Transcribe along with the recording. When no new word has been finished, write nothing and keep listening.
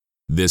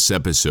This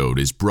episode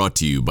is brought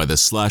to you by the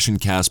Slash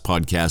and Cast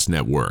Podcast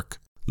Network.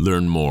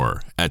 Learn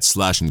more at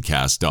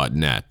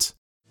slashandcast.net.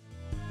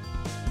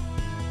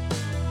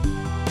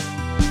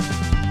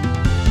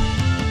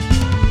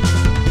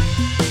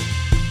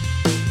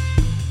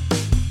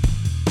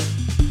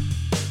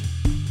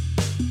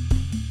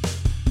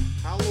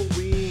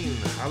 Halloween,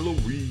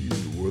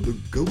 where the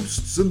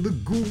ghosts and the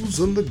ghouls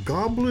and the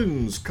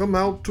goblins come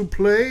out to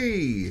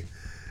play.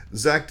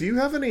 Zach, do you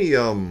have any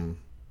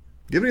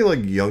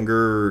like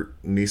younger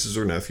nieces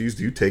or nephews?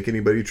 Do you take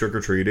anybody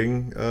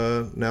trick-or-treating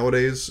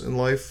nowadays in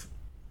life?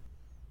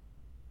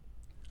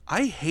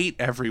 I hate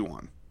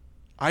everyone.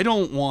 I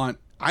don't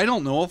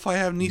know if I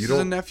have nieces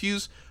and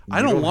nephews.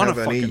 I don't want to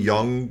have any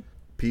young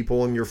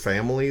people in your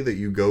family that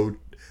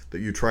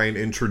you try and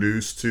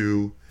introduce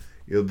to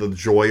the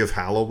joy of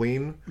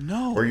Halloween?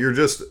 No. Or you're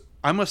just...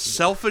 I'm a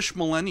selfish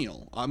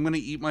millennial. I'm going to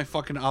eat my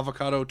fucking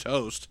avocado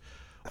toast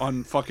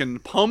on fucking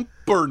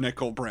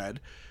pumpernickel bread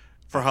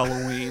for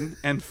Halloween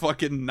and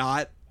fucking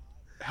not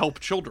help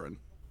children.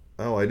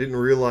 Oh, I didn't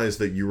realize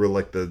that you were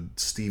like the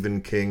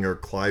Stephen King or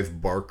Clive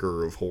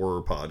Barker of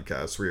horror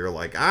podcasts where you're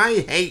like, I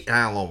hate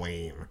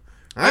Halloween.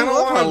 I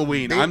love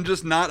Halloween. I'm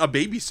just not a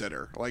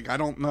babysitter. Like, I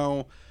don't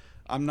know.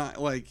 I'm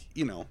not like,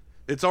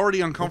 it's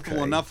already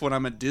uncomfortable enough when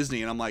I'm at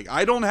Disney and I'm like,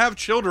 I don't have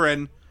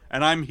children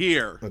and I'm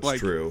here. That's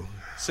true.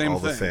 Same All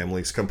thing. The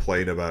families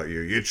complain about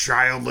you. You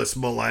childless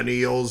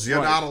millennials.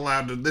 You're not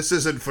allowed to. This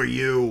isn't for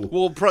you.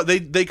 Well,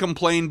 they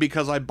complain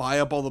because I buy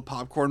up all the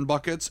popcorn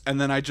buckets and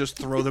then I just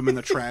throw them in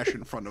the trash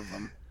in front of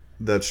them.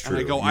 That's true.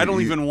 And I go, I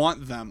don't even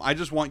want them. I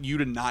just want you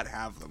to not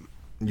have them.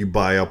 You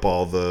buy up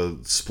all the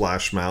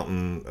Splash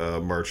Mountain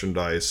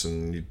merchandise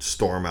and you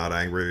storm out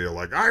angry. You're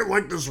like, I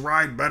like this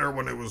ride better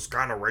when it was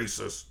kind of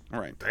racist. All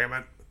right. Damn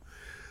it.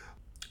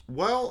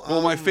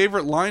 Well, my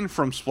favorite line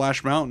from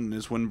Splash Mountain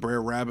is when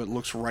Brer Rabbit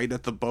looks right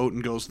at the boat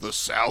and goes, "The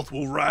South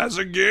will rise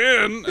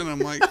again." And I'm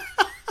like,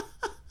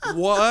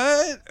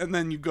 what? And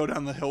then you go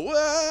down the hill.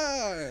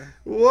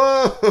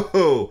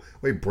 Whoa.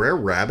 Wait, Brer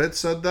Rabbit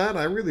said that?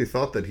 I really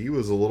thought that he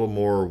was a little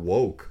more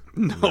woke.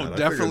 No,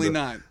 definitely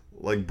not.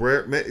 Like,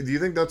 do you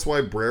think that's why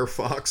Brer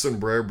Fox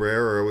and Brer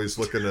Bear are always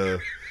looking to,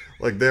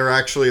 like, they're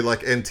actually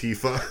like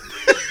Antifa?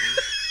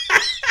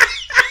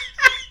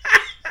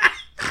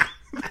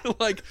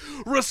 Like,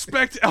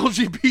 respect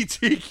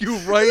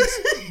LGBTQ rights,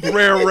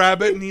 Brer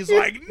Rabbit, and he's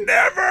like,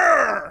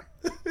 never!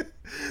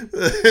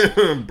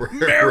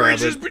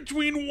 Marriage is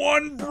between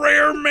one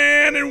Brer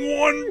man and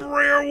one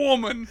Brer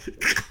woman.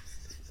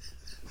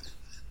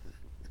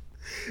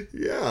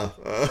 Yeah.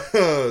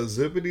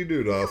 Zippity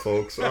doodah,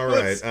 folks. All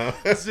right.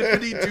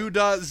 Zippity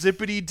doodah,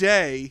 zippity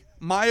day.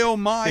 My oh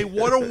my,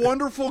 what a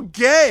wonderful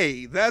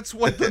gay. That's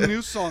what the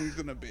new song's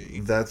gonna be.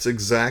 That's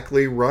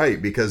exactly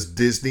right, because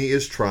Disney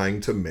is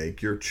trying to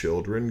make your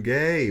children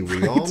gay.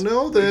 We all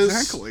know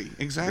this.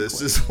 Exactly.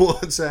 This is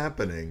what's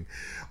happening.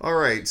 All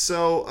right,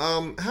 so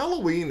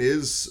Halloween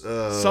is...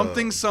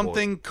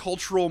 something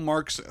cultural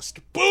Marxist.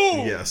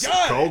 Boom! Yes,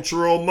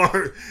 cultural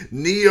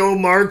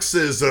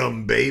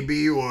neo-Marxism,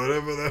 baby,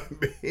 whatever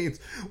that means.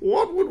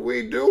 What would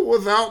we do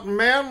without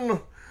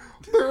men?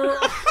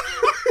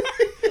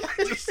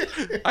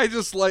 I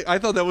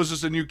thought that was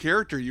just a new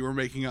character you were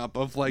making up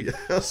of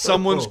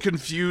someone's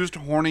confused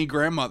horny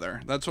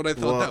grandmother. That's what I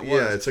thought that was.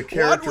 Yeah, it's a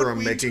character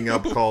I'm making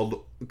up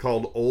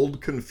called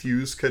Old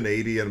Confused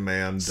Canadian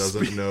Man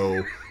Doesn't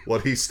Know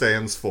What He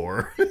Stands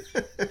For.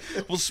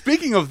 Well,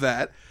 speaking of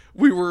that,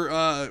 we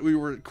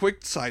were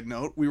quick side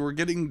note, we were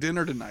getting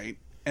dinner tonight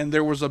and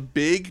there was a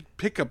big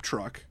pickup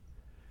truck,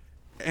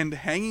 and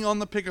hanging on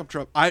the pickup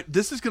truck,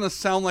 this is going to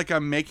sound like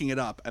I'm making it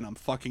up and I'm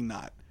fucking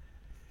not.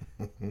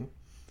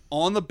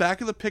 On the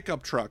back of the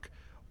pickup truck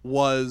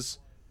was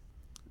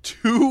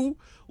 2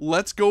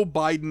 Let's Go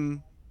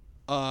Biden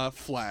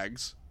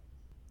flags.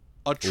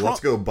 Let's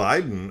Go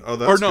Biden? Oh,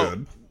 that's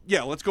good.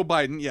 Yeah, Let's Go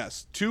Biden,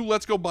 yes. 2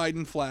 Let's Go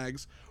Biden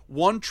flags,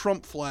 1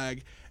 Trump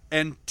flag,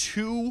 and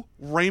 2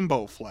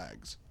 rainbow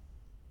flags.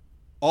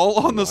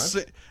 All on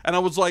the... And I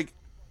was like,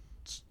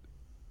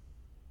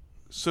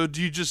 so do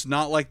you just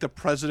not like the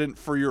president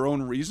for your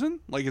own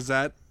reason? Like, is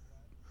that...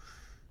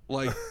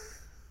 Like...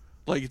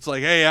 Like, it's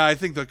like, hey, I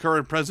think the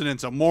current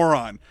president's a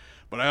moron,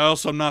 but I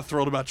also am not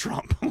thrilled about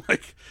Trump.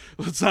 Like,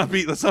 let's not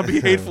be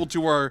hateful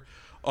to our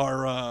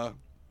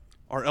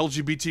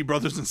LGBT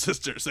brothers and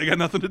sisters. They got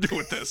nothing to do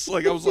with this.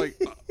 Like, I was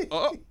like,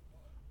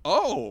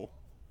 oh,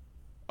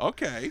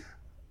 okay.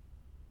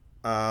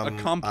 A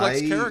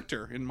complex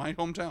character in my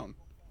hometown.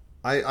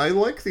 I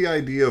like the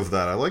idea of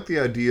that. I like the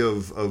idea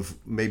of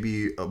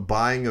maybe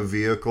buying a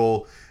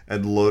vehicle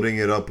and loading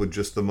it up with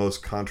just the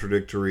most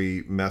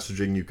contradictory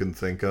messaging you can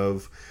think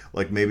of.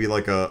 Like maybe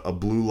like a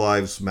Blue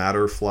Lives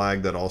Matter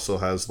flag that also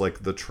has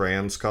like the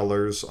trans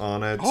colors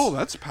on it. Oh,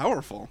 that's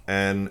powerful.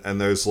 And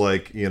there's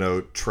like,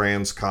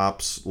 trans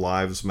cops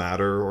lives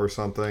matter or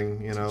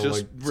something, just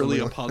like really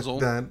a like puzzle.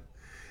 That.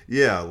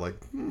 Yeah, like,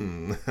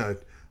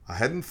 I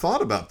hadn't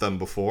thought about them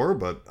before,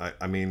 but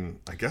I mean,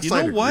 I guess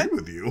I'd agree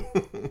with you.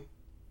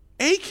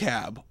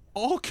 ACAB.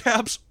 All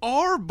cops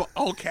are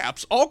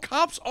bisexual.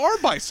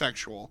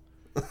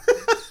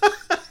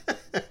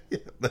 Yeah,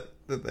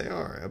 they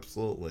are,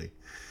 absolutely.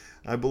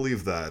 I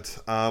believe that.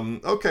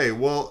 Okay,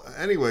 well,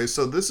 anyway,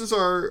 so this is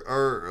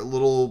our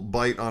little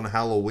bite on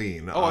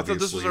Halloween. Oh, I thought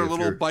this was our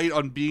little bite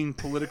on being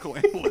political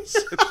analysts.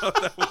 I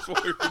thought that was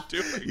what we were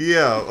doing.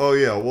 Yeah, oh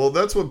yeah, well,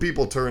 that's what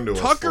people turn to us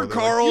for. Tucker They're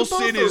Carlson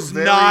like, "You both are is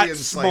very not insightful."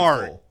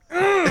 smart.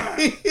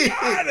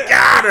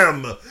 Got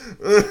him!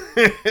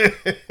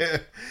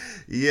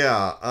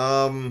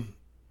 Yeah,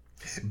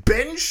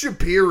 Ben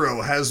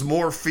Shapiro has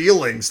more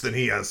feelings than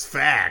he has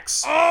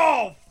facts.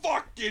 Oh,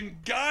 fucking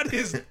got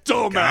his Got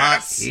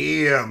dumbass.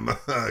 him.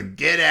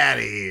 Get out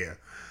of here.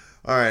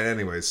 All right,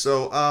 anyway,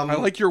 so... I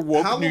like your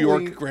woke Halloween... New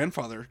York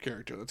grandfather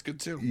character. That's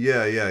good, too.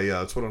 Yeah,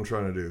 that's what I'm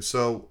trying to do.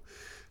 So,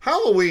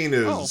 Halloween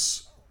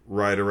is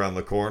right around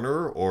the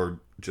corner,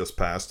 or just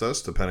past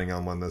us, depending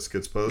on when this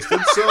gets posted.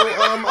 So,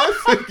 I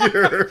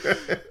figure...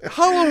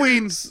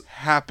 Halloween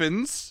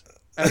happens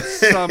at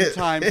some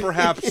time,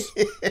 perhaps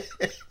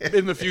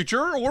in the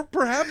future, or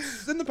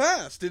perhaps in the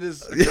past. It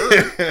is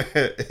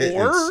occurred,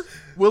 or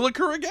will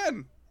occur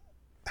again.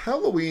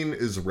 Halloween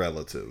is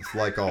relative,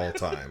 like all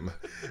time.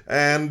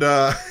 And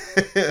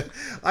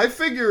I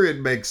figure it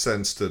makes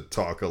sense to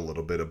talk a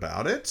little bit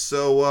about it.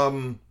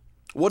 So,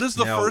 what is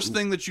the first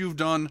thing that you've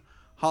done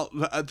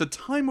at the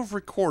time of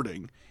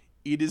recording?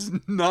 It is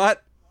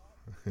not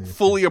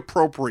fully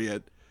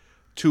appropriate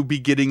to be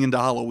getting into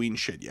Halloween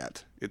shit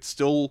yet. It's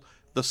still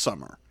the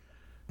summer.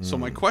 So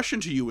my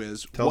question to you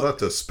is... Tell that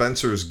to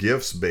Spencer's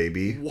Gifts,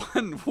 baby.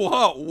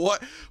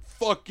 What?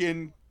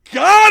 Fucking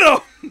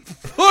got him!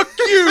 Fuck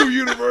you,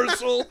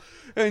 Universal!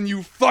 And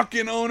you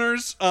fucking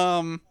owners.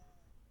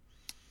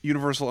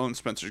 Universal owns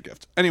Spencer's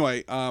Gift.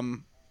 Anyway, what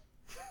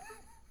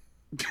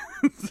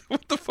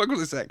the fuck was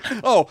I saying?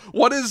 Oh,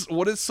 what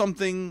is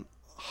something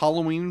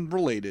Halloween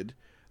related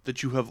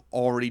that you have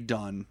already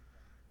done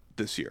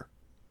this year?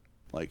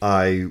 Like,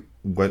 I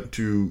went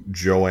to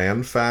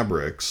Joann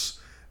Fabrics,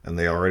 and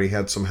they already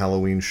had some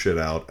Halloween shit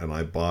out, and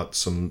I bought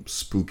some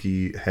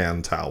spooky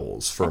hand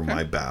towels for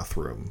my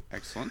bathroom.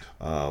 Excellent.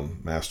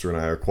 Master and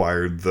I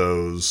acquired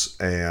those,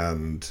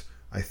 and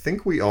I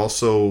think we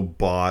also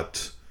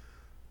bought...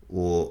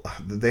 Well,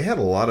 they had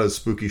a lot of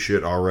spooky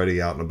shit already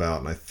out and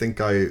about, and I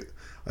think I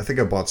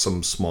bought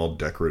some small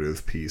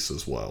decorative piece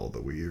as well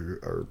that we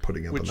are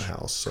putting up in the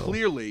house. So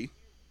clearly,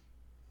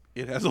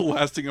 it has a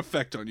lasting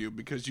effect on you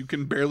because you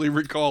can barely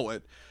recall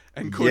it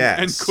and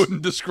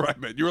couldn't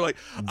describe it. You were like,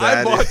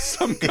 I bought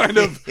some kind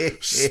of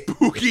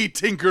spooky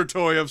tinker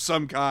toy of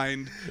some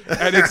kind,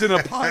 and it's in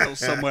a pile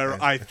somewhere,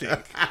 I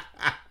think.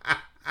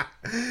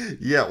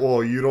 Yeah,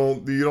 well, you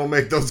don't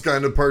make those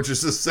kind of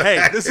purchases. Zach.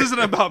 Hey, this isn't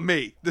about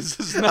me. This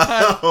is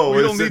not.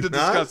 We don't need to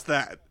discuss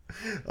that.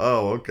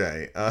 Oh,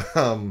 okay.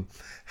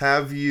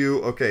 Have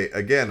you? Okay,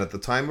 again, at the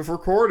time of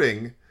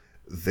recording,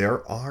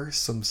 there are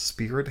some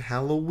Spirit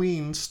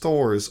Halloween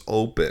stores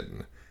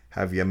open.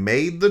 Have you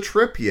made the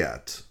trip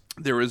yet?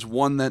 There is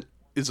one that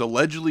is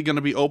allegedly going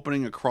to be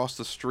opening across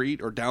the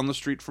street or down the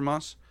street from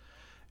us.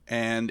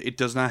 And it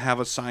does not have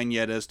a sign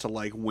yet as to,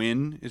 like,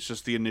 when. It's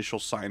just the initial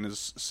sign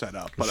is set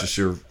up. But it's just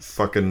your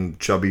fucking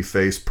chubby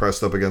face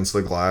pressed up against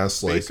the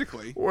glass. Like,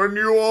 basically. When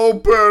you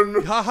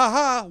open. Ha ha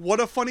ha. What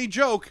a funny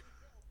joke.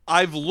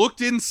 I've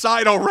looked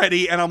inside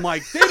already, and I'm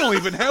like, they don't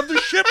even have the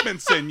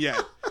shipments in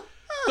yet.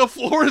 The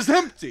floor is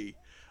empty.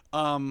 They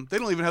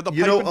don't even have the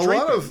pipe and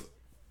draping. Lot of...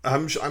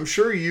 I'm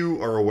sure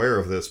you are aware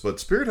of this, but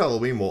Spirit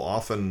Halloween will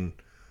often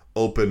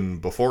open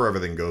before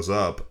everything goes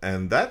up.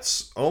 And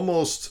that's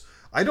almost...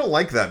 I don't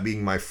like that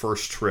being my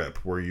first trip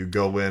where you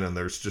go in and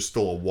there's just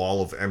still a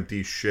wall of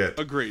empty shit.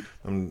 Agreed.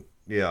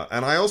 Yeah,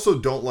 and I also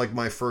don't like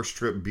my first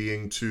trip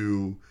being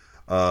to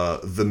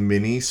the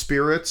mini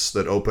spirits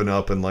that open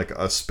up in like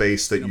a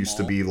space that used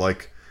to be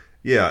like,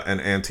 an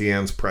Auntie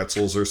Anne's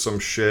Pretzels or some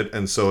shit.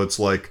 And so it's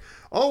like,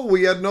 oh,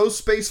 we had no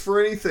space for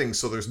anything.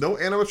 So there's no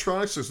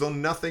animatronics, there's no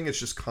nothing, it's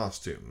just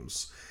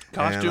costumes.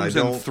 Costumes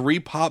and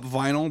 3-pop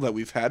vinyl that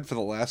we've had for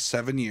the last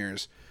 7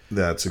 years.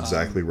 That's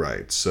exactly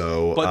right.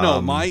 So, but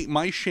no,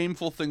 my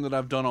shameful thing that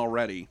I've done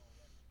already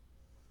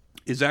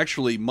is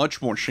actually much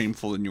more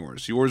shameful than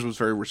yours. Yours was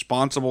very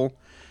responsible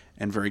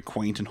and very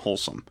quaint and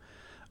wholesome.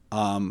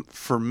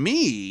 For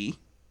me,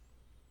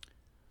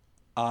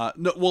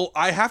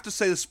 I have to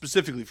say this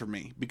specifically for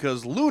me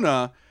because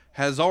Luna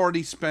has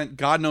already spent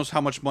God knows how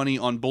much money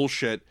on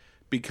bullshit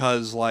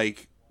because,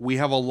 like, we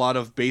have a lot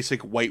of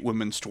basic white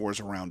women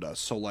stores around us.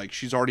 So, like,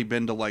 she's already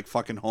been to, like,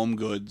 fucking Home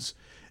Goods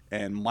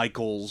and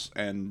Michael's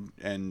and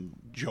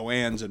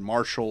Joann's and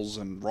Marshall's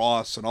and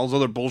Ross and all this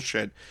other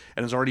bullshit,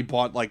 and has already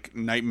bought like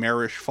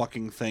nightmarish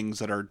fucking things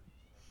that are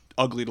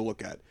ugly to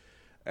look at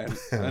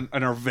and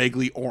are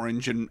vaguely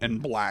orange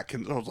and black,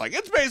 and so I was like,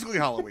 it's basically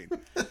Halloween.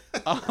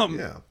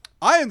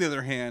 I, on the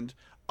other hand,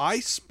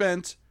 I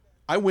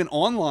went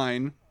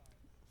online,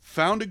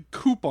 found a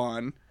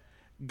coupon,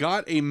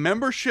 got a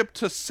membership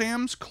to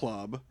Sam's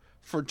Club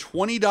for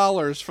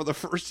 $20 for the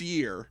first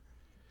year.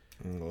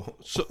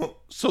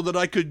 So that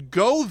I could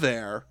go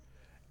there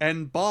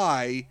and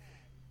buy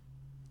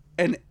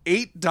an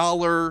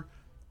 $8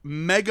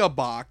 mega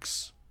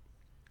box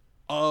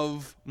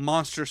of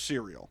Monster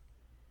cereal.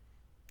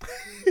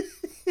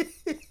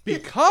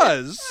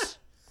 Because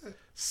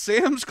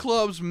Sam's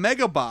Club's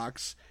Mega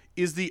Box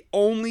is the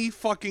only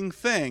fucking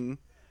thing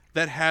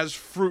that has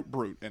Fruit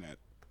Brute in it.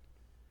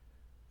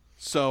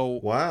 So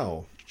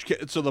Wow.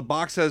 So the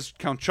box has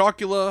Count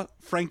Chocula,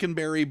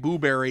 Frankenberry, Boo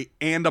Berry,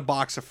 and a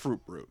box of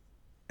Fruit Brute.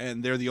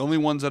 And they're the only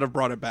ones that have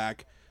brought it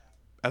back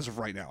as of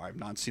right now. I've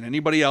not seen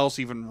anybody else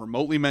even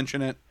remotely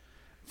mention it.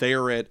 They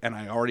are it, and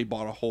I already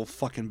bought a whole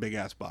fucking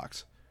big-ass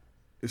box.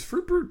 Is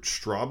Fruit Brute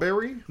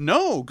strawberry?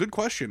 No, good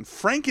question.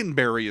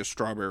 Frankenberry is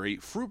strawberry.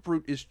 Fruit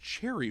Brute is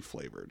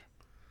cherry-flavored.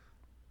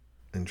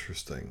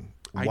 Interesting.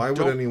 Why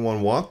would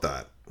anyone want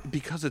that?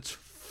 Because it's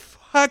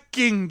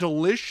fucking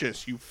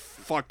delicious, you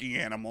fucking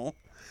animal.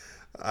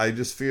 I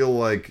just feel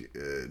like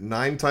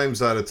 9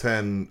 times out of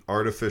 10,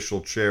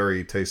 artificial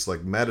cherry tastes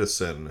like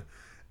medicine,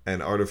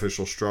 and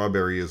artificial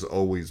strawberry is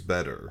always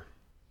better.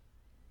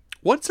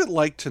 What's it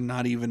like to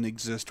not even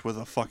exist with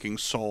a fucking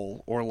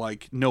soul, or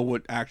like know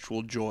what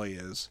actual joy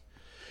is?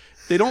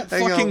 They don't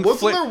fucking.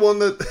 Wasn't there one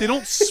that they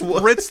don't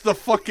spritz the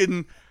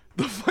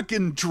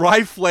fucking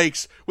dry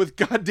flakes with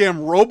goddamn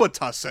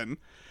Robitussin.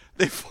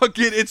 They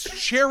fucking, it's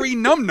cherry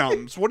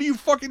num-nums. What are you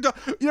fucking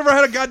You never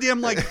had a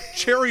goddamn, like,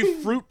 cherry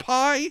fruit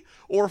pie?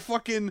 Or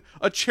fucking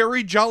a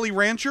cherry Jolly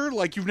Rancher?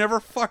 Like, you've never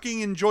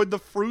fucking enjoyed the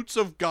fruits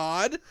of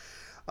God?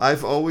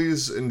 I've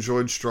always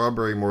enjoyed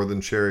strawberry more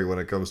than cherry when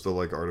it comes to,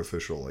 like,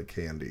 artificial, like,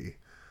 candy.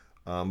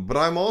 But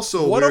I'm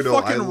also what weirdo.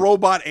 A fucking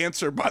robot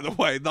answer, by the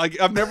way. Like,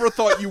 I've never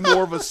thought you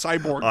more of a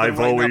cyborg.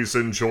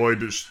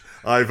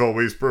 I've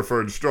always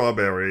preferred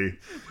strawberry.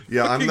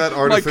 Yeah, I'm that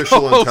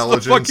artificial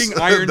intelligence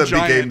that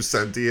became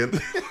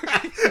sentient.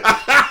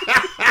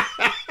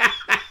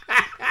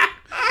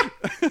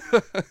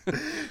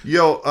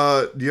 You're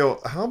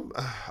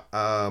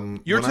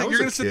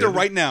gonna sit there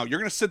right now. You're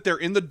gonna sit there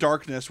in the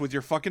darkness with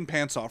your fucking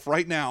pants off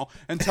right now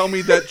and tell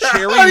me that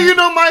cherry. How do you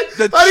know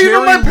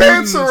my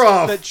pants are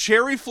off? That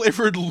cherry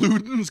flavored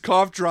Luden's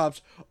cough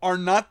drops are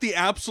not the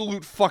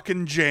absolute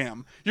fucking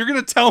jam. You're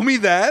gonna tell me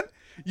that?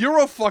 You're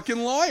a fucking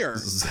liar.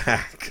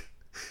 Zach,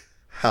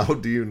 how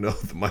do you know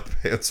that my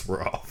pants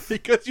were off?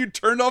 Because you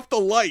turned off the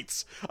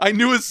lights. I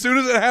knew as soon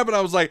as it happened,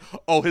 I was like,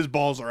 oh, his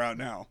balls are out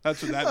now.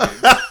 That's what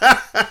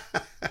that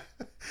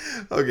means.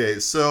 Okay,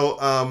 so,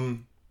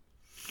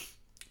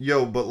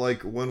 but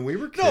like when we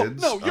were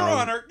kids... No, Your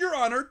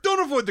Honor, don't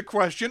avoid the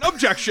question.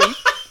 Objection.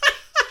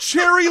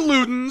 Cherry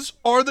Ludens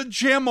are the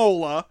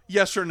Jamola,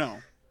 yes or no?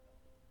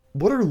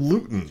 What are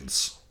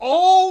Lutens?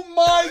 Oh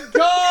my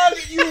god,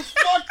 you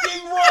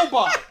fucking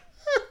robot!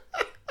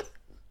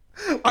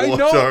 I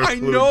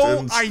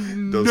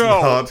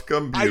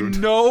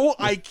know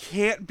I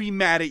can't be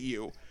mad at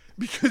you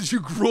because you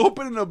grew up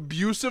in an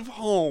abusive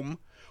home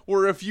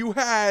where if you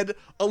had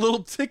a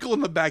little tickle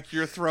in the back of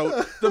your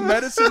throat, the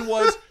medicine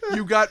was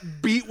you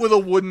got beat with a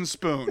wooden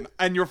spoon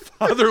and your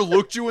father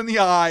looked you in the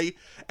eye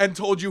and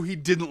told you he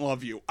didn't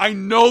love you. I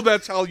know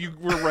that's how you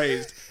were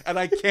raised, and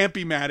I can't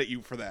be mad at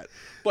you for that.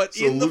 But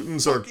so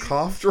Lutens are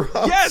cough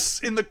drops?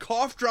 Yes, in the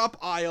cough drop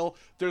aisle,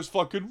 there's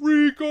fucking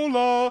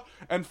Ricola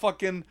and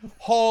fucking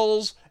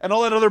Halls and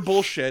all that other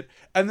bullshit.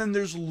 And then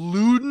there's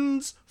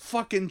Luden's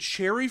fucking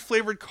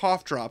cherry-flavored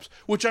cough drops,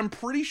 which I'm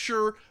pretty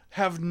sure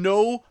have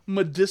no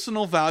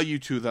medicinal value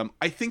to them.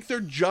 I think they're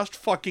just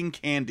fucking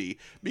candy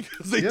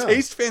because they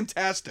taste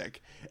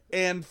fantastic.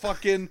 And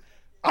fucking...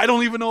 I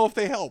don't even know if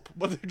they help,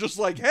 but they're just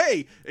like,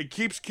 hey, it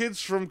keeps kids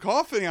from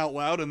coughing out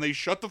loud and they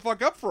shut the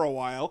fuck up for a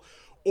while.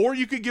 Or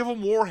you could give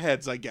them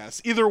warheads, I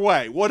guess. Either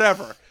way,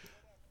 whatever.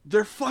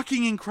 They're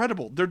fucking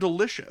incredible. They're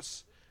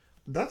delicious.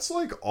 That's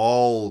like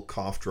all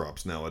cough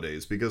drops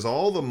nowadays because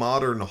all the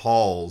modern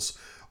Halls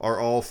are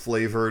all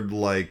flavored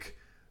like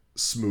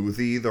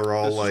smoothie. They're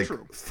all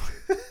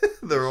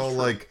they're all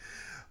like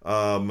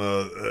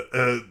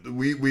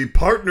we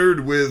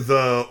partnered with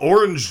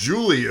Orange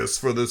Julius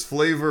for this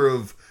flavor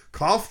of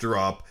cough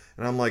drop.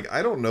 And I'm like,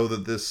 I don't know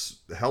that this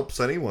helps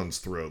anyone's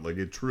throat. Like,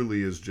 it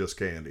truly is just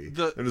candy.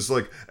 And it's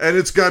like, and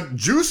it's got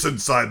juice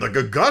inside, like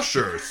a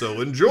gusher.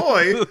 So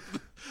enjoy.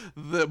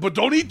 But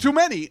don't eat too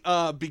many,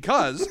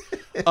 because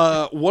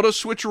what a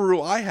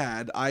switcheroo I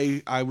had.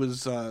 I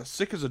was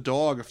sick as a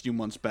dog a few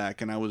months back,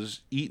 and I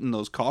was eating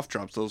those cough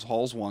drops, those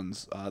Halls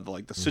ones,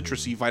 the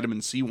citrusy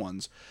vitamin C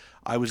ones.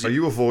 Are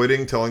you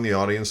avoiding telling the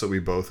audience that we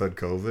both had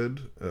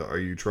COVID? Are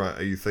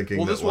you thinking?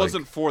 Well, this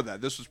wasn't for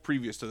that. This was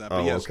previous to that.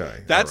 But yes,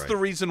 okay. That's the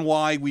reason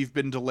why we've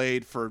been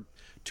delayed for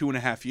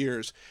 2.5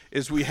 years.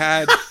 Is we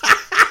had.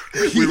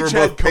 We were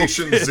both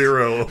patient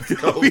zero of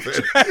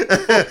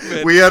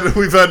COVID.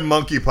 We've had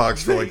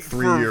monkeypox for like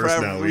 3 years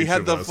now. We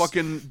had the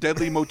fucking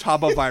deadly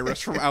Motaba virus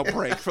from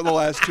Outbreak for the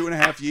last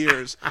 2.5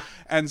 years,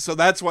 and so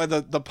that's why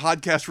the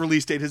podcast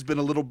release date has been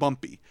a little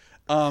bumpy.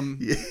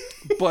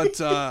 But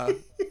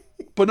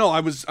no, I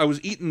was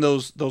eating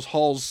those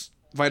Halls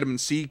vitamin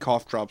C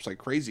cough drops like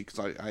crazy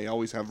because I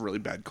always have really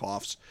bad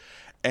coughs.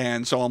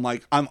 And so I'm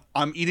like, I'm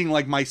eating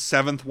like my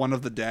 7th one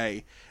of the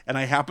day. And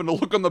I happened to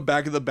look on the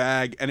back of the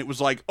bag and it was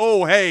like,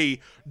 oh, hey,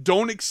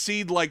 don't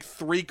exceed like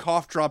 3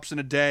 cough drops in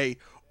a day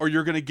or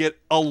you're going to get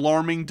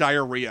alarming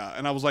diarrhea.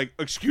 And I was like,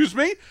 excuse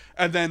me?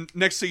 And then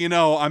next thing you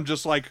know, I'm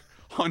just like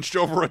hunched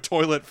over a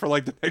toilet for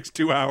like the next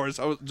 2 hours.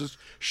 I was just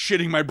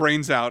shitting my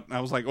brains out. And I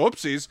was like,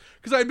 oopsies.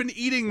 Because I'd been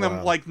eating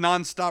them like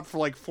nonstop for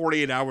like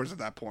 48 hours at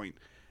that point.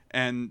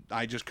 And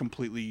I just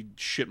completely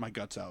shit my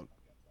guts out.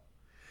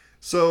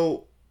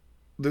 So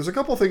there's a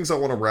couple things I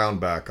want to round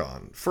back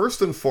on.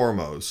 First and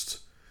foremost,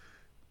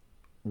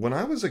 when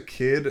I was a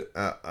kid,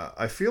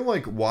 I feel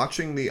like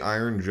watching The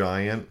Iron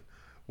Giant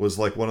was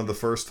like one of the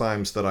first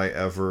times that I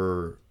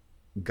ever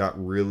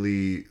got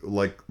really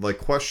like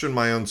questioned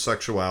my own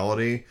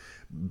sexuality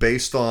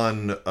based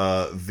on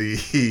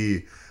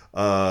the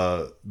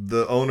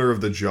owner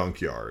of the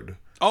junkyard.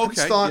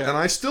 Okay, and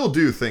I still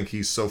do think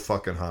he's so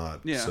fucking hot.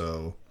 Yeah.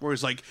 So where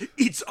he's like,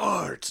 it's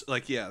art.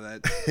 Like, yeah,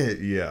 that.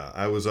 yeah,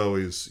 I was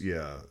always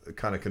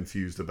kind of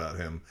confused about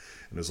him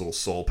and his little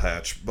soul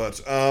patch. But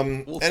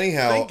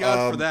anyhow, thank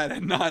God for that,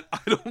 and not.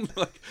 I don't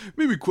like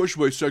maybe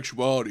question my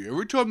sexuality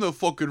every time the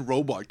fucking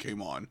robot came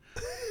on.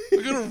 I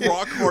got a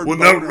rock hard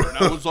boner, and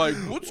I was like,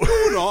 what's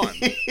going on?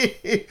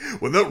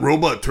 When that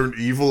robot turned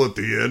evil at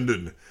the end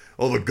and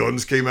all the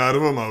guns came out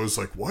of him, I was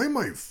like, why am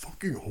I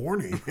fucking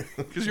horny?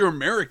 Because you're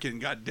American,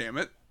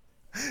 goddammit.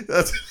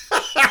 That's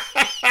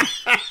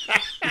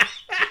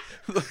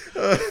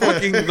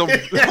fucking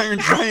the Iron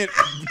Giant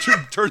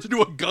turns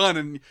into a gun,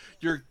 and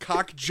your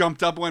cock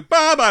jumped up and went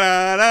ba ba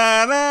da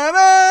da da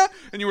da,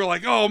 and you were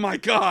like, "Oh my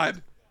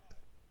god,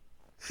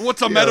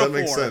 what's a metaphor?" That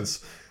makes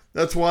sense.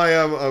 That's why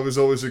I was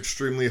always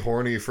extremely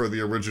horny for the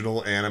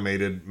original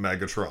animated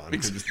Megatron.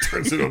 It just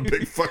turns into a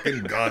big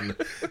fucking gun.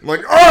 I'm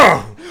like,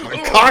 oh,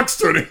 my cock's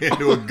turning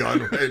into a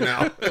gun right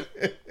now.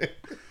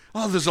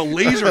 Oh, there's a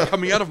laser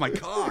coming out of my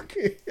cock.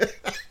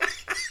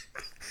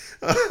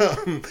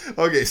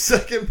 Okay,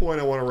 second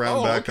point I want to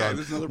round back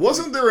on.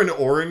 Wasn't there an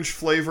orange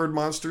flavored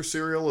monster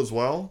cereal as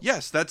well?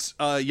 Yes, that's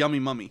Yummy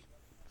Mummy.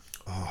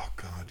 Oh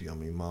God,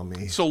 Yummy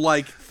Mummy. So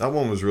like that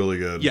one was really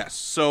good. Yes,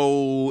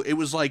 so it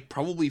was like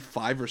probably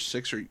 5 or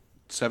 6 or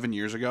 7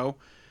 years ago.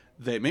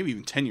 Maybe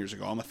even 10 years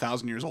ago. I'm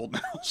 1,000 years old now,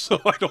 so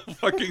I don't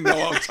fucking know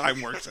how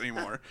time works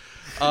anymore.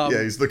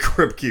 Yeah, he's the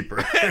crypt keeper.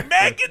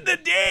 Back in the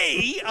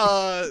day,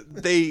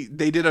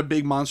 they did a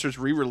big Monsters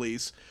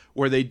re-release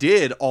where they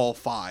did all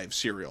 5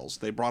 cereals.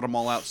 They brought them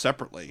all out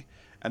separately,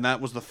 and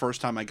that was the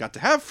first time I got to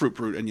have Fruit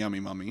Brute and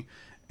Yummy Mummy,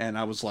 and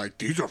I was like,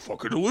 these are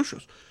fucking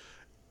delicious.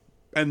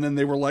 And then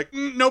they were like,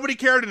 nobody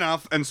cared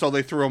enough, and so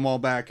they threw them all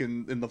back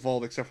in the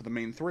vault except for the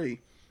main 3.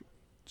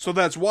 So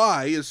that's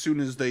why, as soon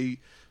as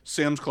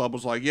Sam's Club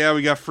was like, yeah,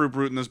 we got Fruit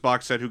Brute in this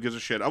box set, who gives a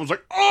shit? I was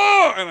like,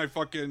 oh! And I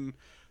fucking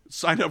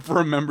signed up for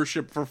a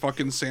membership for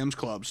fucking Sam's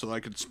Club so that I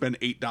could spend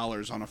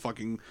 $8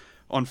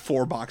 on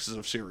 4 boxes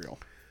of cereal.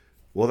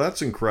 Well,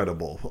 that's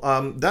incredible.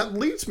 That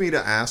leads me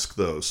to ask,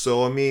 though.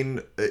 So, I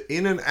mean,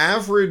 in an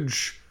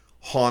average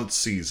haunt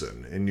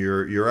season, in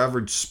your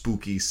average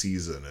spooky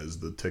season, as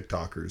the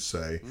TikTokers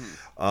say,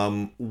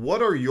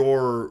 what are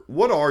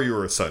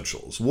your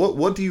essentials?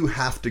 What do you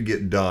have to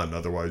get done?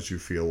 Otherwise, you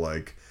feel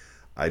like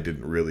I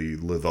didn't really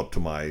live up to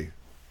my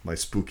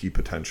spooky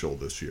potential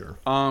this year.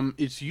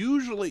 It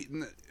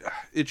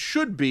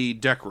should be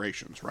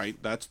decorations,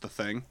 right? That's the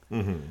thing.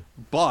 Mm-hmm.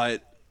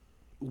 But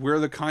we're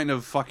the kind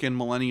of fucking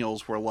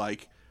millennials where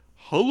like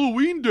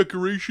Halloween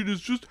decoration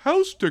is just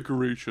house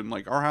decoration.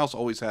 Like our house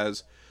always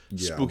has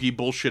spooky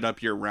bullshit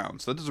up year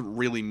round, so that doesn't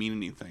really mean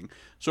anything.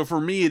 So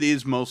for me, it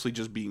is mostly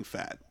just being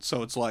fat.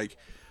 So it's like,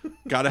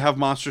 gotta have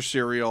monster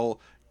cereal,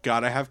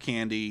 gotta have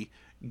candy,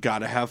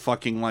 gotta have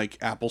fucking like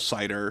apple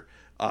cider,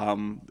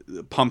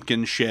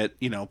 pumpkin shit,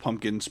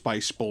 pumpkin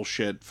spice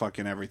bullshit,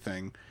 fucking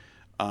everything.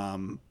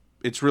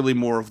 It's really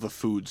more of the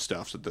food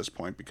stuffs at this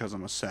point because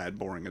I'm a sad,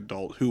 boring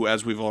adult who,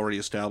 as we've already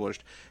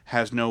established,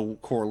 has no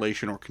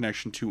correlation or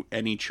connection to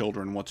any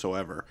children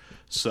whatsoever.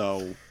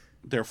 So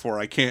therefore,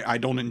 I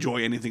don't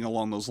enjoy anything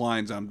along those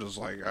lines. I'm just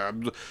like,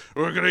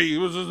 we're gonna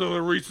use this a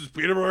Reese's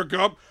peanut butter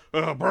cup.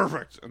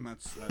 Perfect. And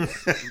that's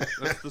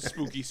the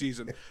spooky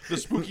season. The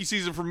spooky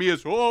season for me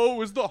is,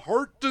 is the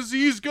heart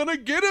disease gonna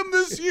get him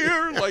this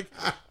year? Like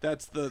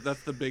that's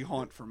the big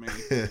haunt for me.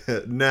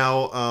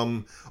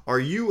 Now, are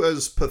you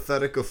as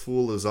pathetic a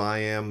fool as I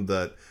am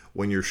that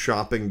when you're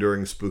shopping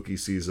during spooky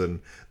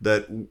season,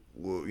 that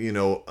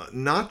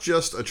not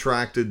just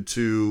attracted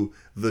to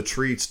the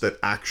treats that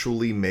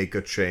actually make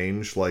a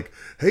change, like,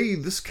 hey,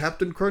 this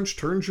Captain Crunch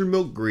turns your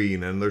milk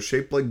green and they're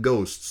shaped like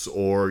ghosts,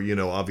 or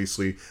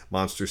obviously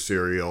Monster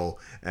cereal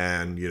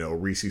and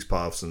Reese's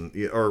Puffs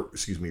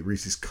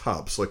Reese's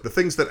Cups, like the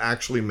things that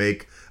actually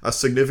make a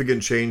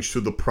significant change to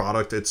the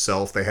product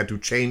itself. They had to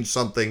change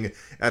something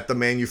at the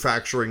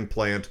manufacturing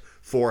plant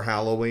for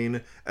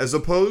Halloween, as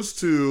opposed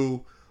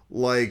to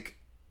like,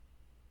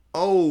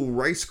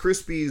 Rice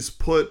Krispies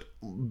put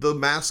the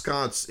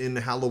mascots in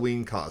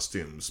Halloween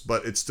costumes,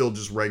 but it's still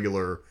just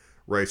regular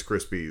Rice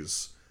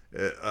Krispies.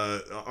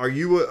 Are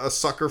you a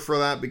sucker for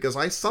that? Because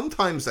I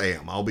sometimes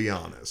am, I'll be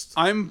honest.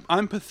 I'm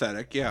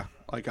pathetic, yeah.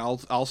 Like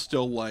I'll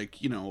still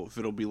like, if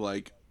it'll be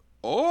like,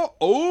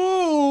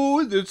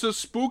 oh, it's a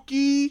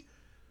spooky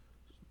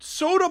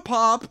soda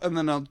pop, and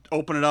then I'll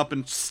open it up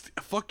and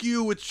fuck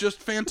you, it's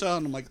just Fanta,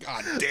 and I'm like,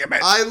 God damn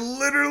it. I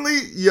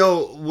literally,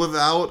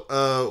 without,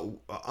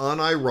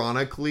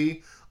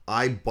 unironically,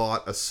 I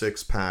bought a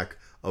 6-pack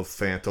of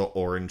Fanta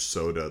orange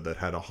soda that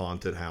had a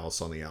haunted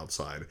house on the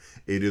outside.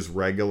 It is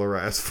regular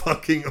ass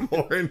fucking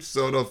orange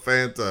soda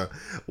Fanta.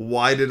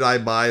 Why did I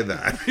buy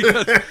that?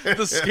 Because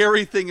the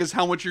scary thing is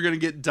how much you're going to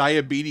get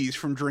diabetes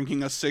from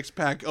drinking a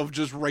 6-pack of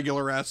just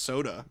regular ass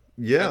soda.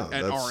 Yeah.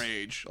 At our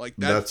age. Like,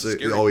 that's the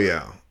scary Oh, part.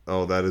 yeah.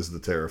 Oh, that is the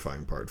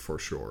terrifying part for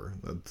sure.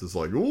 That's just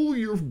like, oh,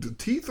 your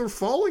teeth are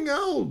falling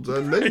out,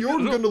 and then you're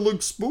going to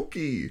look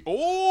spooky.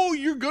 Oh,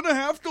 you're going to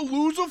have to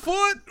lose a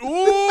foot.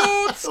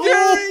 Oh, it's scary.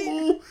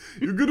 Oh,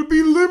 you're going to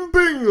be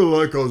limping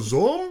like a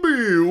zombie.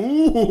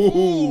 Ooh.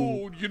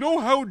 Oh, you know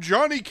how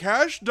Johnny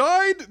Cash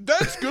died?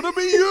 That's going to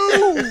be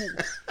you.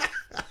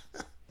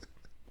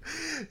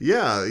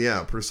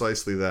 Yeah,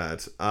 precisely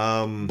that.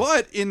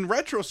 But in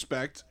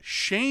retrospect,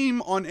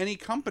 shame on any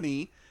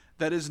company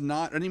that is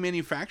not, any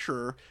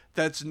manufacturer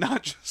that's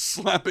not just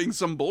slapping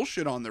some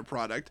bullshit on their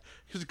product,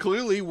 because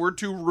clearly we're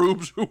two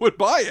rubes who would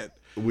buy it.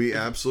 We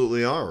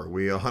absolutely are.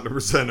 We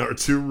 100% are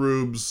two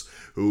rubes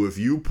who, if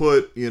you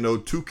put,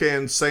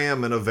 Toucan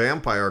Sam in a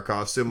vampire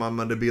costume, I'm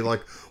going to be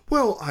like,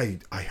 well, I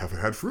haven't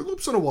had Fruit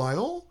Loops in a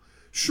while.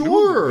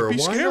 Sure, might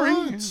be why scary.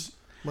 not?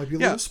 Might be a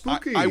little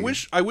spooky. I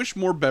wish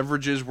more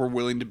beverages were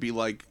willing to be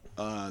like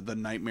the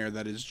nightmare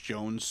that is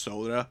Jones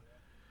Soda.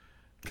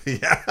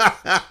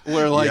 Yeah.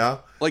 Where like, yeah.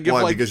 like if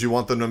Why? like Because you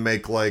want them to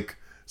make like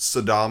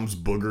Saddam's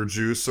booger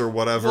juice or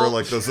whatever, Well,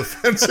 like those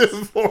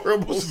offensive,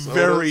 horrible sodas.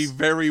 very,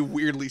 very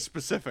weirdly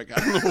specific.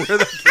 I don't know where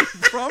that came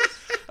from.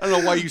 I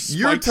don't know why you spiked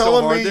You're so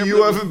telling hard me there, you but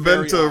it was haven't been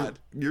very to odd.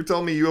 You're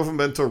telling me you haven't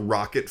been to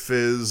Rocket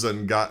Fizz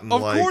and gotten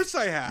Of like, course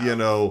I have.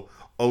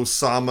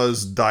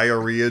 Osama's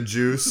diarrhea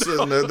juice,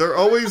 and they're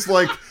always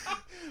like,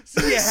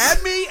 So you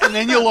had me, and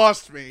then you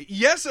lost me.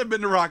 Yes, I've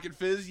been to Rocket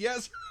Fizz.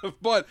 Yes,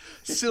 but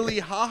silly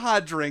haha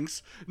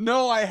drinks.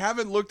 No, I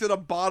haven't looked at a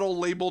bottle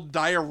labeled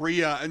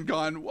diarrhea and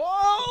gone,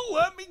 well,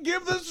 let me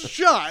give this a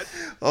shot.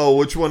 oh,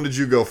 which one did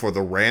you go for?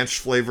 The ranch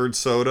flavored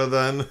soda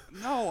then?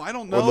 No, I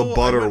don't Or know. the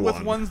butter I went with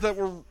one. ones that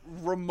were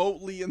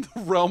remotely in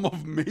the realm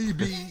of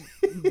maybe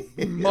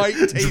might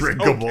taste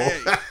Drinkable.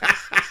 okay.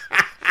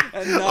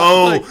 And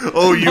not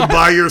You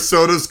buy your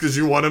sodas because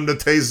you want them to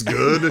taste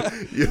good?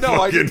 You No, I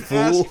fucking didn't fool.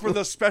 ask for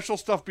the special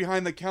stuff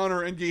behind the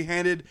counter and get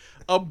handed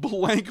a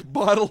blank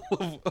bottle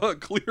of a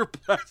clear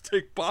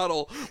plastic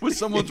bottle with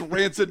someone's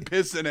rancid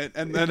piss in it,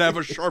 and then have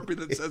a Sharpie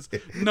that says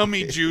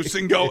 "nummy juice"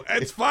 and go,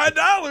 "It's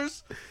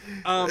 $5."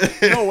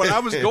 No, what I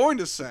was going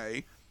to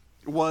say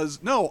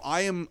was, no,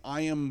 I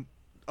am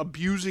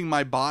abusing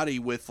my body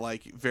with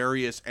like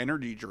various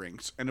energy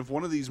drinks, and if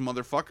one of these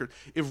motherfuckers,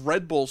 if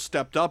Red Bull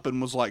stepped up and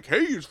was like,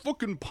 hey, it's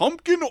fucking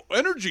pumpkin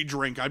energy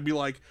drink, I'd be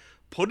like,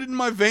 put it in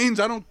my veins,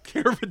 I don't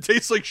care if it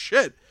tastes like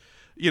shit.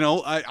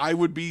 I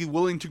would be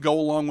willing to go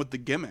along with the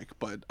gimmick,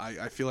 but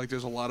I feel like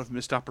there's a lot of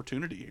missed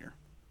opportunity here.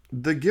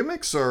 The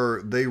gimmicks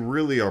they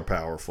really are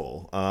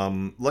powerful.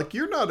 Like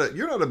you're not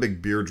a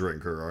big beer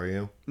drinker, are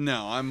you?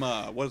 No, I'm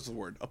what is the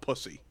word, a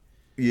pussy.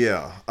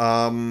 Yeah,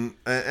 and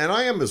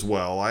I am as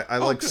well. I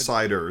like good.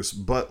 ciders,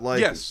 but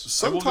like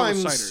Yes, I will go with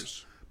sometimes,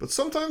 ciders. but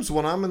sometimes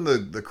when I'm in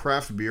the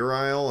craft beer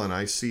aisle and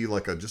I see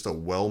like just a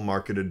well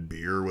marketed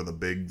beer with a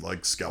big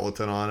like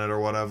skeleton on it or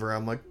whatever,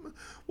 I'm like,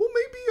 well,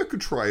 maybe I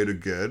could try it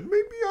again.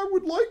 Maybe I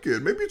would like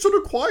it. Maybe it's an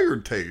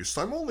acquired taste.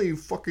 I'm only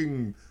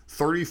fucking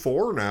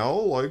 34 now.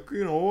 Like, I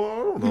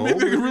don't know.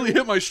 Maybe I can really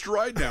hit my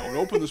stride now and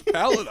open this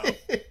palate up.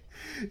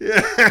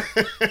 Yeah.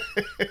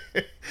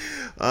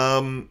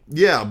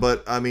 Yeah,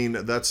 but I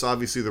mean, that's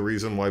obviously the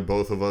reason why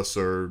both of us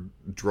are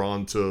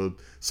drawn to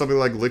something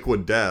like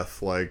Liquid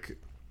Death. Like,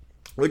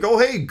 oh,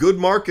 hey, good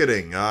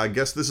marketing. I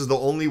guess this is the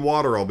only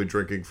water I'll be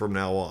drinking from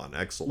now on.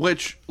 Excellent.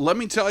 Which, let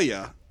me tell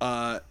you,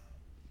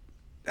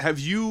 have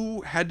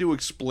you had to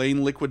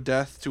explain Liquid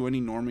Death to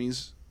any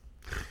normies?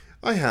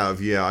 I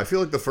have, yeah. I feel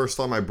like the first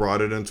time I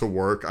brought it into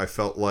work, I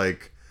felt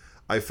like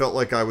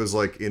I was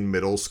like in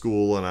middle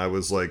school, and I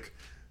was like,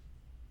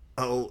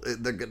 oh,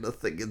 they're gonna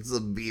think it's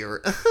a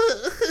beer.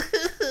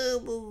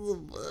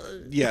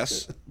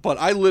 Yes, but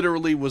I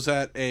literally was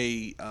at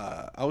a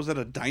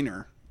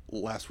diner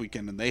last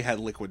weekend, and they had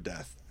Liquid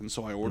Death, and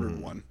so I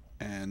ordered one,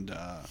 and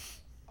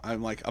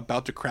I'm like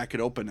about to crack it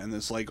open, and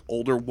this like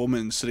older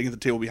woman sitting at the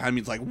table behind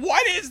me is like,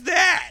 "What is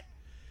that?"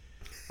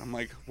 I'm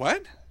like,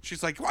 "What?"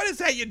 She's like, "What is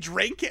that you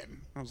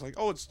drinking?" I was like,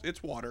 "Oh,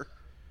 it's water."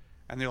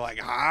 And they're like,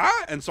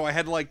 huh? And so I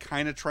had to like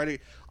kind of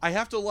I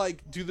have to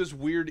like do this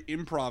weird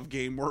improv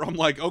game where I'm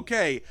like,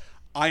 okay,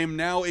 I am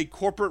now a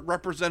corporate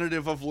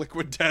representative of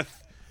Liquid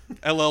Death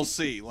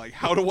LLC. Like,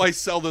 how do I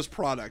sell this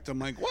product? I'm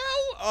like,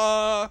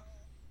 well,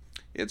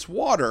 it's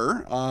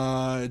water.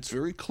 It's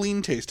very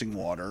clean tasting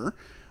water.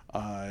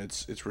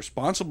 It's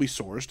responsibly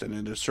sourced, and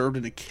it is served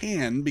in a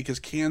can because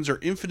cans are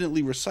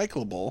infinitely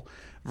recyclable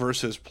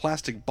versus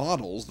plastic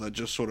bottles that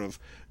just sort of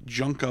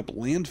junk up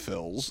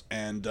landfills.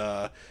 And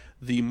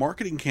the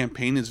marketing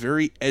campaign is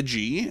very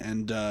edgy,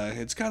 and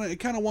it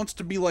kind of wants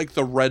to be like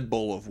the Red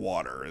Bull of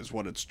water is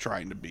what it's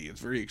trying to be. It's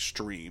very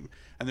extreme.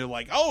 And they're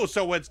like, oh,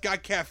 so it's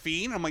got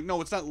caffeine? I'm like,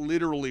 no, it's not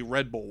literally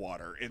Red Bull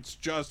water. It's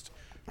just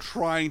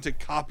trying to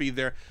copy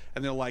their...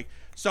 And they're like,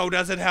 so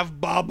does it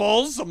have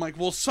bubbles? I'm like,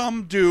 well,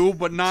 some do,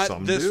 but not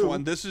Some this do.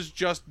 one. This is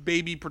just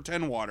baby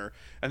pretend water.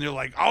 And they're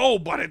like, oh,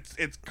 but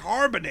it's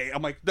carbonate.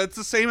 I'm like, that's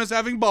the same as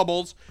having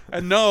bubbles.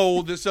 And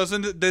no, this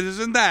isn't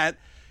that.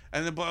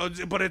 And then,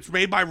 but it's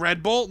made by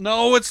Red Bull?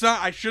 No, it's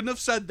not. I shouldn't have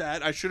said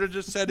that. I should have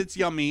just said it's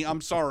yummy. I'm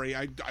sorry.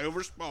 I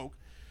overspoke.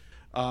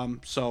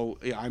 So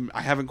yeah,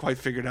 I haven't quite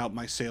figured out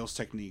my sales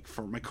technique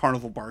for my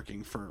carnival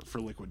barking for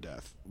Liquid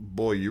Death.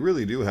 Boy, you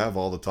really do have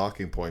all the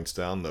talking points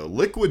down, though.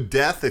 Liquid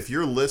Death, if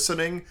you're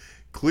listening,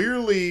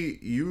 clearly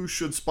you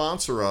should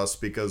sponsor us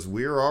because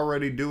we're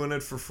already doing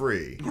it for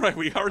free. Right,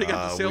 we already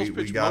got the sales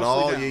pitch. We got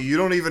all. You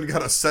don't even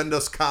got to send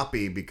us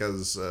copy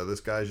because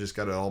this guy's just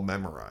got it all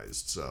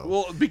memorized. So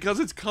well, because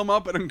it's come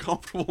up an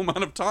uncomfortable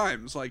amount of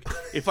times. Like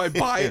if I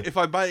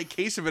buy a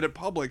case of it at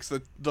Publix,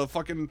 the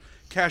fucking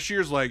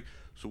cashier's like,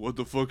 so what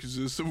the fuck is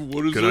this?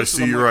 What is Can this? I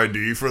see your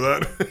ID for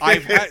that?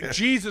 I've had,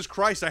 Jesus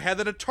Christ, I had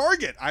that at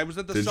Target. I was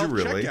at the Did you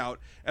self-checkout, really?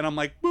 and I'm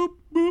like, boop,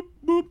 boop,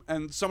 boop,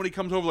 and somebody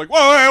comes over like,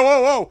 whoa,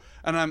 whoa, whoa,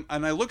 and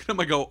I look at him,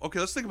 I go, okay,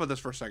 let's think about this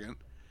for a second.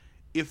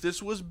 If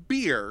this was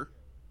beer,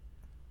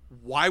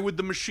 why would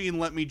the machine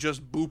let me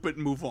just boop it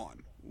and move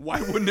on? Why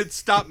wouldn't it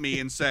stop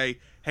me and say,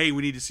 hey,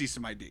 we need to see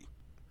some ID?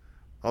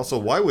 Also,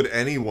 why would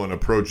anyone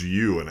approach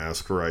you and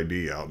ask for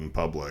ID out in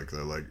public?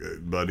 They're like,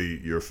 buddy,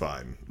 you're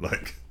fine.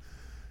 Like...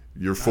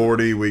 You're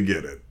 40, we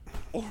get it.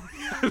 Or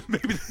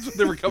maybe that's what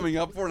they were coming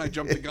up for, and I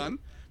jumped the gun.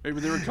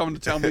 Maybe they were coming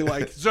to tell me,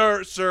 like,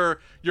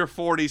 sir, you're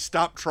 40,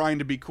 stop trying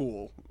to be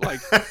cool. Like,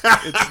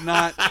 it's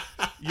not,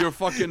 your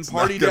fucking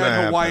party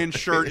dad Hawaiian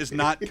shirt is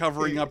not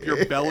covering up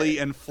your belly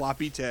and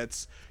floppy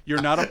tits.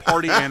 You're not a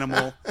party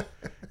animal.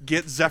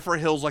 Get Zephyr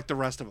Hills like the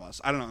rest of us.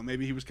 I don't know,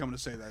 maybe he was coming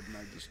to say that, and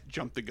I just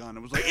jumped the gun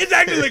and was like, it's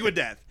actually Liquid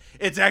Death.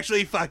 It's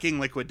actually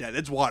fucking Liquid Death.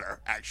 It's water,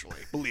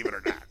 actually, believe it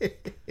or not.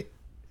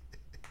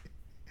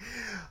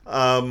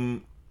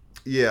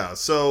 Yeah,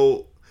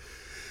 so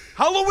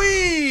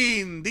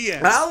Halloween, the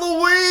end.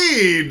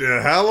 Halloween.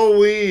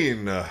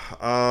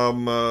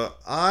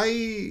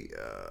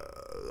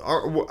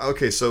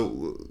 Okay,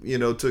 so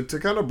to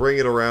kind of bring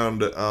it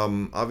around,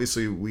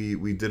 obviously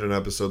we did an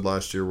episode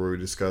last year where we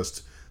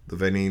discussed the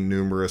many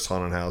numerous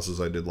haunted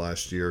houses I did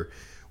last year.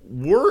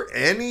 Were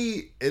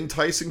any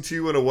enticing to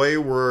you in a way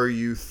where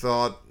you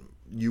thought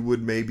you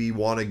would maybe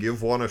want to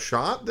give one a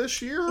shot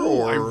this year?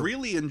 Oh, I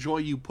really enjoy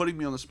you putting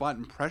me on the spot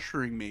and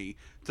pressuring me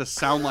to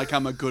sound like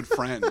I'm a good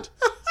friend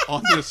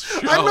on this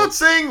show. I'm not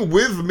saying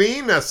with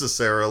me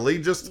necessarily,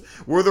 just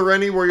were there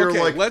any where you're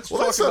like, let's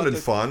well, that sounded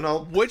fun.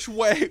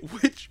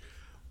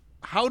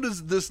 How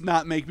does this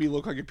not make me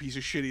look like a piece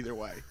of shit either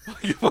way?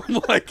 If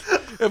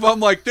I'm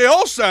like, they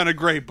all sounded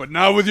great, but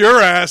not with your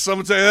ass, I'm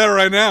going to tell you that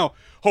right now.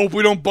 Hope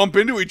we don't bump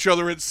into each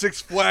other at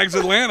Six Flags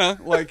Atlanta.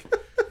 Like...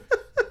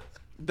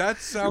 That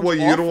sounds Well,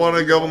 you awful. don't want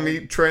to go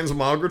meet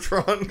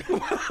Transmogratron?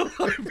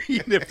 I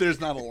mean, if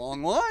there's not a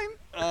long line.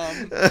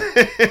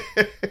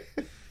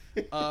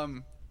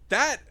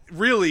 That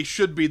really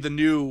should be the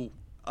new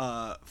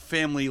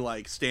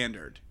family-like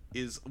standard,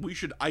 is we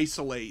should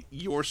isolate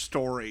your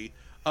story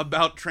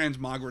about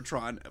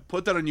Transmogratron,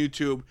 put that on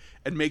YouTube,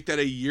 and make that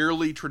a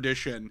yearly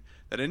tradition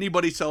that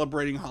anybody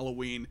celebrating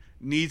Halloween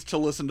needs to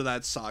listen to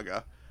that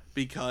saga,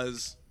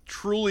 because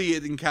truly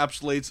it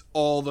encapsulates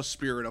all the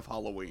spirit of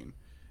Halloween.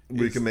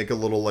 We can make a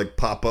little like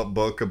pop-up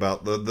book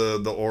about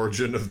the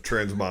origin of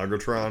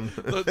Transmogratron.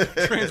 The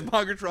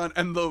Transmogratron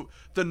and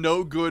the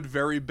no good,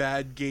 very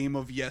bad game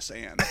of Yes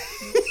and.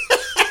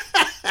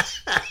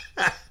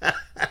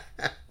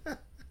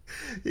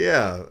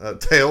 Yeah,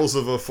 Tales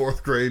of a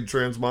 4th grade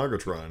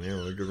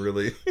Transmogratron. We could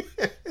really...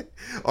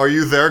 Are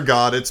you there,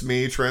 God? It's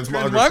me,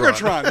 Transmogratron.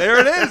 Transmogratron, there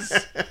it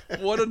is.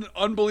 What an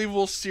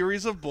unbelievable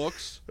series of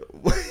books.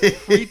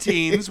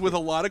 Preteens with a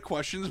lot of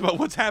questions about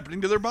what's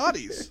happening to their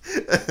bodies.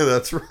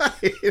 That's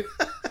right.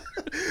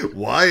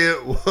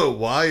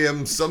 Why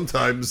am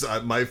sometimes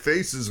my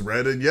face is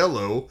red and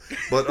yellow,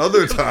 but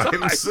other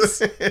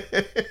times...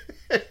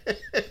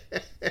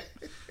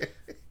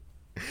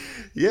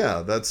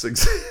 Yeah, that's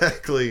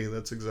exactly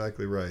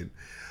right.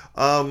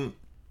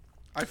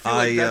 I feel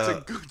like that's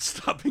a good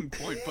stopping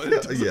point, but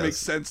it doesn't make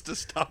sense to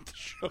stop the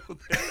show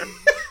there.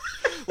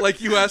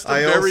 Like, you asked a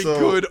very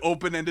good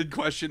open-ended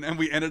question, and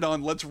we ended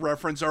on, let's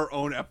reference our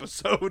own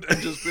episode, and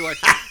just be like,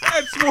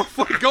 that's more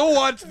fun.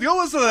 Go listen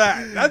to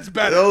that. That's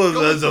better.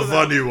 That's a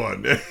funny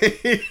one. Go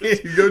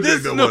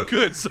this is no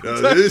good.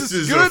 Sometimes this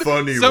is good, a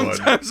funny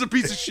sometimes a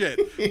piece of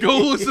shit. Go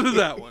listen to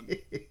that one.